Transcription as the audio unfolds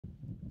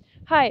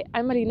Hi,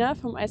 I'm Alina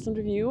from Iceland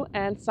Review,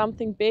 and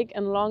something big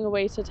and long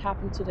awaited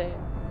happened today.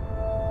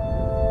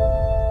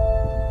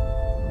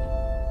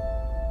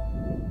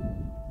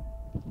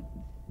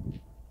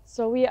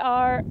 So we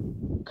are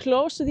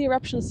close to the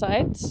eruption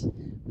site.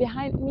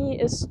 Behind me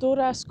is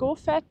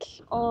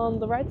Sundhnúkagígaröð on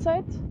the right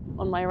side,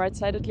 on my right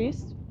side at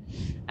least.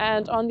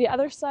 And on the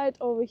other side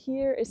over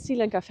here is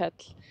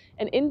Sýlingafell.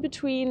 And in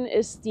between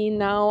is the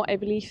now, I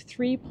believe,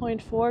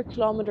 3.4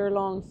 kilometer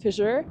long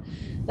fissure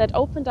that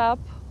opened up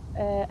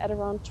at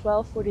around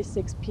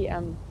 12:46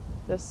 p.m.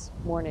 this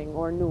morning,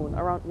 or noon,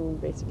 around noon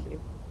basically.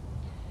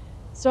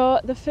 So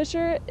the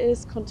fissure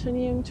is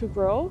continuing to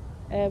grow.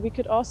 We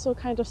could also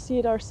kind of see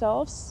it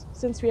ourselves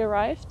since we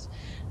arrived.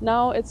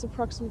 Now it's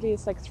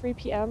like 3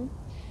 p.m.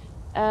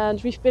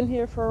 and we've been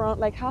here for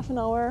around like half an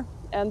hour,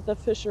 and the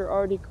fissure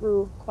already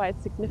grew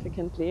quite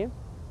significantly.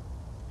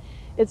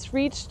 It's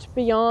reached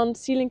beyond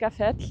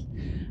Sýlingafell,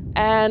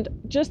 and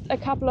just a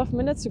couple of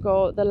minutes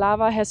ago the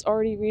lava has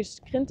already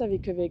reached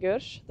Grindavík,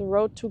 the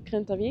road to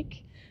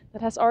Grindavík,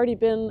 that has already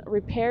been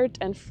repaired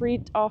and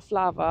freed of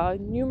lava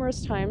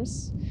numerous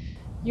times.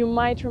 You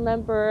might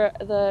remember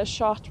the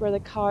shot where the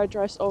car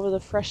drives over the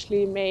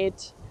freshly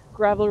made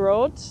gravel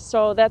road.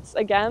 So that's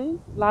again,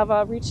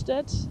 lava reached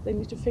it. They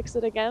need to fix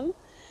it again.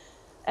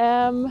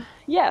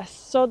 Yes,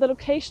 so the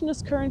location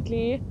is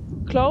currently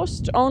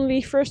closed.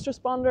 Only first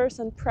responders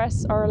and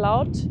press are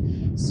allowed.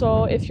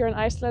 So if you're in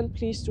Iceland,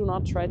 please do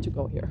not try to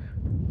go here.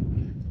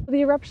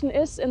 The eruption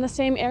is in the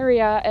same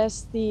area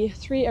as the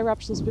 3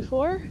 eruptions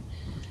before,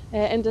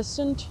 in the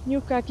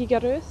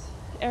Sundhnúkagígaröð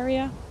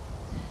area.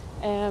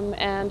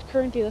 And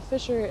currently the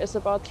fissure is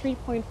about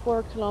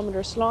 3.4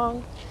 kilometers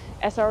long.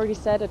 As I already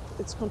said,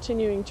 it's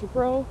continuing to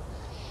grow.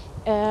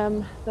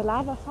 The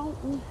lava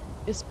fountain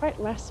is quite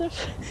massive.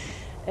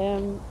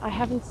 I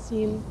haven't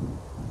seen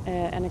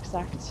an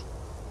exact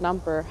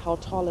number how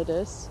tall it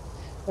is,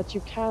 but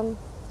you can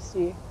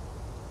see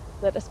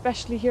that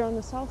especially here on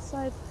the south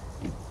side,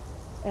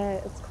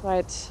 it's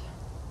quite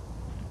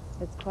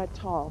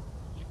tall.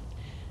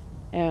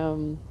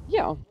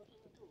 Yeah.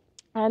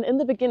 And in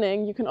the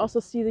beginning, you can also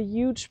see the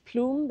huge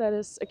plume that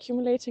is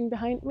accumulating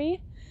behind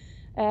me.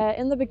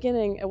 In the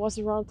beginning, it was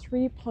around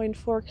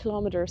 3.4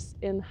 kilometers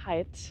in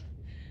height,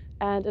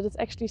 and it is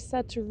actually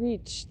set to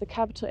reach the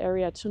capital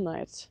area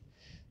tonight.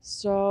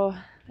 So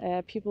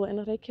people in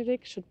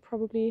Reykjavik should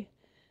probably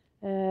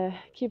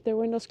keep their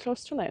windows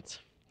closed tonight,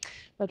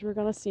 but we're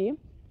gonna see.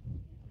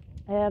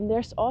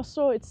 There's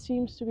also, it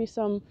seems to be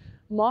some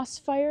moss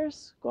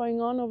fires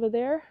going on over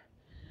there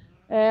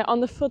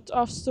on the foot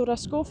of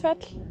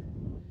Sundhnúkagígaröð.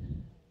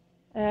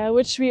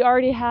 Which we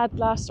already had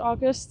last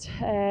August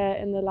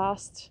in the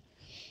last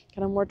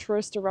kind of more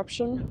tourist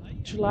eruption,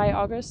 July,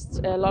 August.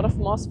 A lot of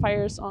moss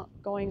fires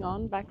going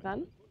on back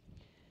then.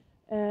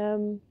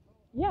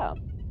 Yeah.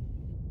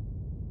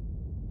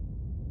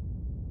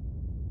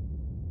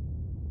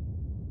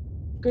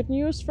 Good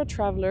news for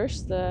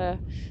travelers. The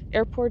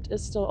airport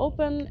is still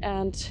open,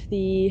 and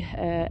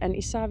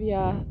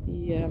Isavia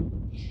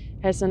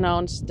has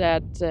announced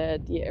that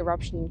the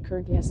eruption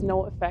currently has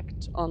no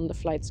effect on the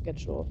flight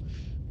schedule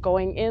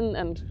going in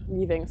and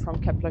leaving from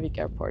Keflavik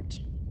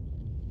Airport.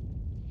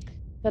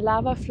 The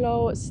lava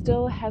flow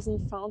still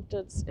hasn't found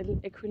its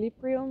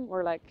equilibrium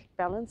or like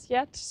balance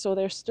yet, so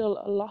there's still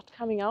a lot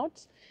coming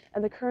out,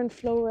 and the current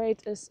flow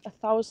rate is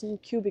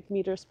 1,000 cubic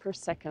meters per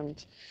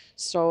second,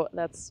 so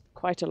that's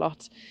quite a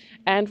lot.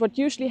 And what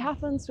usually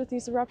happens with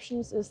these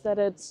eruptions is that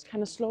it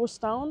kind of slows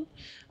down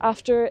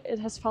after it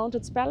has found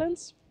its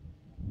balance.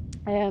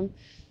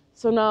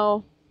 So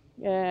now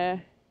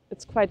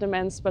it's quite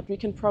immense, but we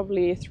can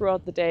probably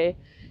throughout the day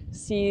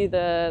see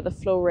the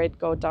flow rate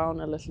go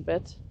down a little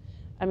bit.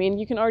 I mean,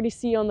 you can already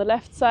see on the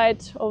left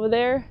side over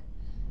there,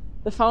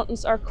 the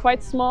fountains are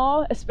quite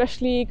small,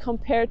 especially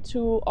compared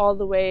to all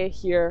the way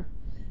here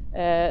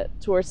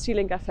towards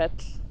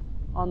Sýlingafell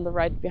on the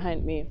right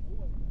behind me.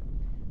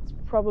 It's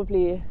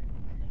probably,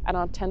 I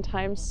don't know, 10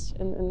 times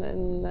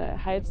in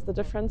height the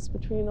difference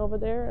between over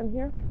there and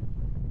here.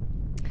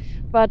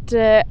 But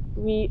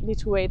we need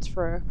to wait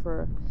for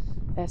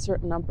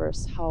certain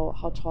numbers,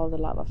 how tall the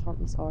lava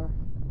fountains are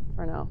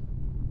for now.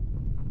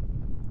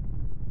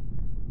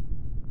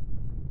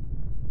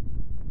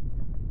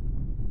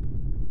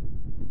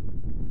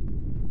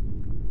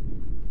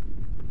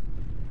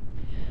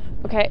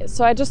 Okay,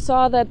 so I just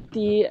saw that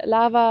the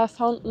lava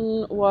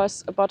fountain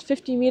was about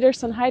 50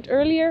 meters in height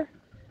earlier,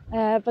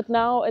 but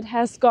now it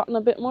has gotten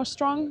a bit more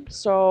strong.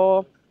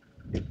 So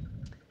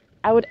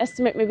I would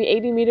estimate maybe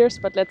 80 meters,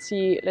 but let's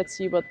see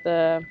what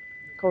the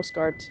Coast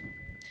Guard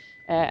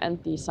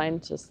and the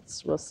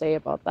scientists will say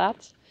about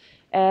that.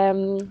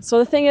 So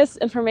the thing is,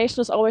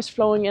 information is always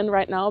flowing in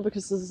right now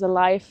because this is a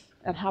live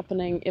and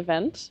happening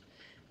event.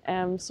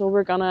 So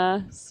we're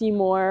gonna see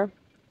more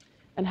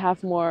and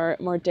have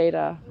more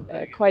data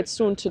quite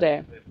soon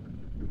today.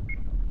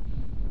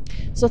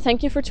 So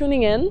thank you for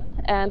tuning in,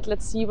 and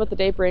let's see what the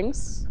day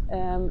brings.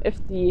 If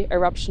the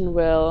eruption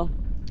will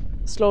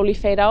slowly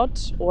fade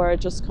out or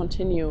just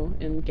continue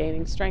in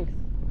gaining strength.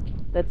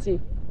 Let's see.